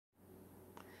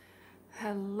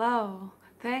Hello.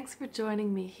 Thanks for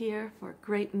joining me here for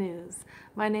great news.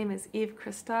 My name is Eve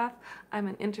Christoph. I'm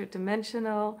an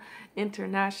interdimensional,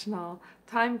 international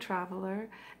time traveler,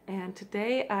 and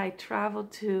today I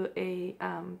traveled to a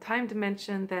time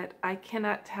dimension that I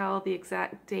cannot tell the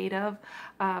exact date of.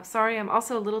 Sorry, I'm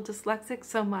also a little dyslexic,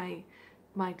 so my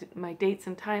dates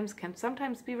and times can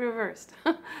sometimes be reversed.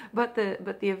 but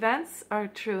the events are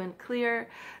true and clear.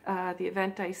 The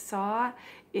event I saw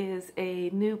is a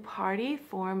new party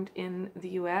formed in the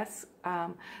US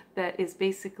that is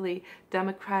basically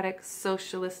Democratic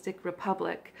Socialistic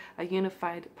Republic, a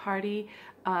unified party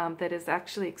that is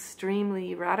actually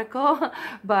extremely radical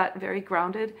but very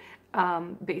grounded.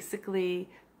 Basically,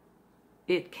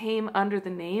 it came under the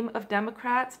name of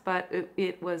Democrats, but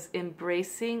it was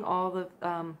embracing all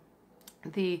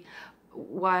the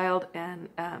wild and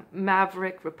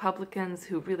maverick Republicans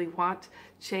who really want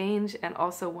change and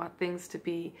also want things to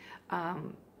be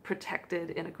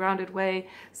protected in a grounded way.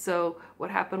 So what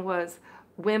happened was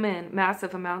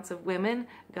massive amounts of women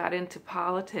got into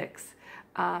politics.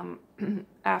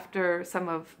 After some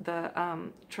of the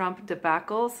Trump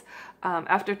debacles,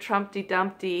 after Trumpty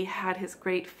Dumpty had his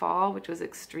great fall, which was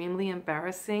extremely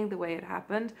embarrassing the way it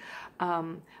happened,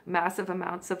 massive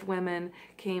amounts of women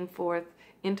came forth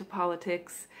into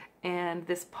politics, and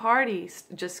this party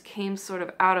just came sort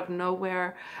of out of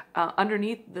nowhere.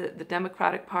 Underneath the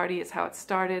Democratic Party is how it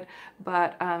started,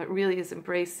 but it really is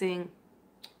embracing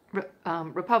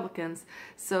Republicans.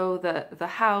 So the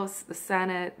House, the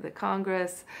Senate, the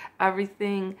Congress,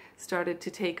 everything started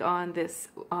to take on this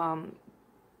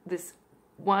this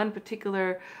one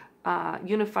particular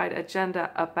unified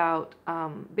agenda about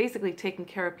basically taking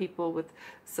care of people with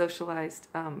socialized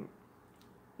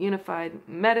unified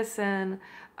medicine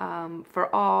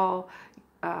for all,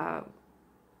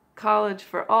 college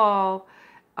for all,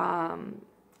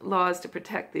 laws to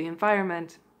protect the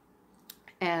environment,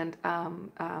 and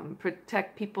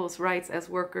protect people's rights as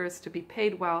workers to be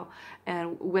paid well,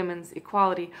 and women's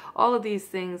equality. All of these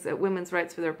things, women's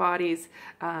rights for their bodies,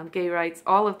 gay rights,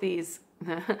 all of these,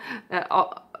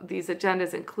 all these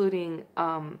agendas, including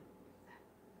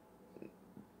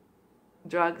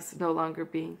drugs no longer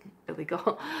being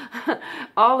illegal.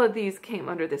 All of these came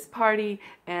under this party,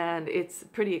 and it's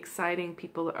pretty exciting.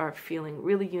 People are feeling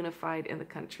really unified in the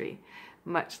country.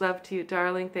 Much love to you,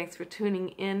 darling. Thanks for tuning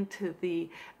in to the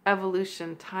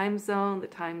evolution time zone. The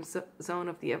time zone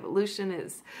of the evolution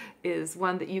is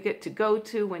one that you get to go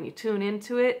to when you tune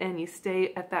into it and you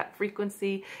stay at that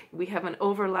frequency. We have an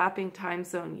overlapping time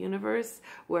zone universe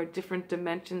where different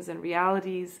dimensions and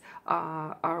realities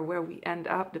are where we end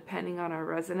up depending on our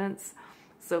resonance.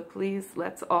 So please,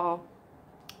 let's all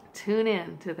tune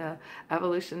in to the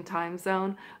evolution time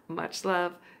zone. Much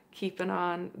love. Keeping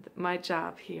on my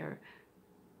job here.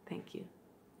 Thank you.